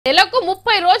నెలకు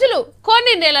 30 రోజులు,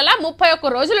 కొన్ని నెలల 31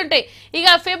 రోజులుంటాయి. ఇక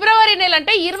ఫిబ్రవరి నెల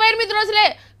అంటే 28 రోజులే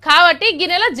కాబట్టి ఈ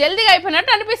నెల జల్దీగా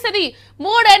అయిపోయినట్టు అనిపిస్తుంది.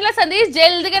 3 ఏళ్ల సంధి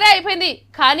జల్దీగానే అయిపోయింది.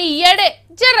 కానీ ఈ ఏడే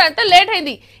జర్రంతా లేట్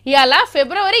అయింది. ఇవాళ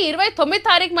ఫిబ్రవరి 29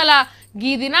 తారీఖు మళ్ళా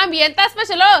గీ దినం ఎంత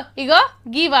స్పెషలో ఇగో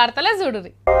గీ వార్తలే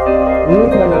చూడురి.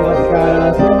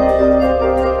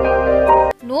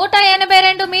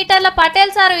 182 మీటర్ల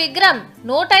పటేల్ సారు విగ్రహం,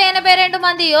 182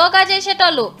 మంది యోగా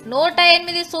చేసేటోళ్ళు,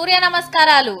 108 సూర్య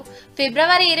నమస్కారాలు.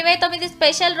 ఫిబ్రవరి 29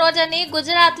 స్పెషల్ రోజని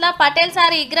గుజరాత్ లా పటేల్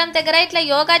సారు విగ్రహం దగ్గర ఇట్లా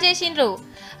యోగా చేసిండ్రు.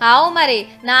 ఆవు మరి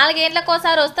 4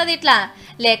 ఏళ్లకోసారి వస్తుంది ఇట్లా.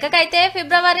 లెక్కకైతే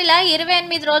ఫిబ్రవరిలో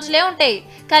 28 రోజులే ఉంటాయి.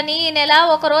 కానీ ఈ నెల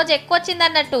ఒక రోజు ఎక్కువ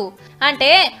వచ్చిందన్నట్టు.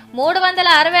 అంటే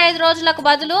 365 రోజులకు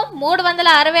బదులు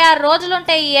 366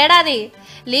 రోజులుంటాయి ఈ ఏడాది.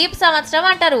 లీప్ సంవత్సరం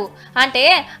అంటారు. అంటే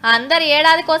అందరు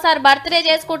ఏడాదికోసారి బర్త్డే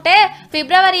చేసుకుంటే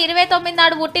ఫిబ్రవరి 29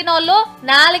 నాడు పుట్టినోళ్ళు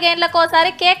 4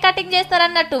 ఏళ్లకోసారి కేక్ కటింగ్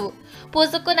చేస్తారన్నట్టు.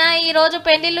 పుసుకున ఈ రోజు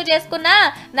పెళ్లిళ్ళు చేసుకున్నా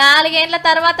 4 ఏళ్ల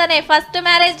తర్వాతనే ఫస్ట్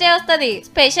మ్యారేజ్ డే వస్తుంది.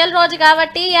 స్పెషల్ రోజు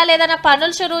కాబట్టి ఇవాళ ఏదైనా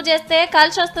పనులు షురూ చేస్తే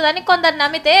కలిసి వస్తుందని కొందరు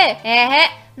నమ్మితే, ఏహే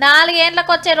 4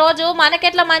 ఏళ్లకు వచ్చే రోజు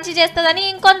మనకెట్లా మంచి చేస్తుందని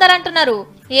ఇంకొందరు అంటున్నారు.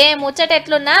 ఏ ముచ్చట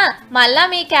ఎట్లున్నా మళ్ళా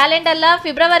మీ క్యాలెండర్లో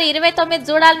ఫిబ్రవరి 29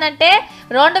 చూడాలంటే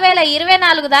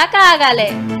 2024 దాకా ఆగాలే.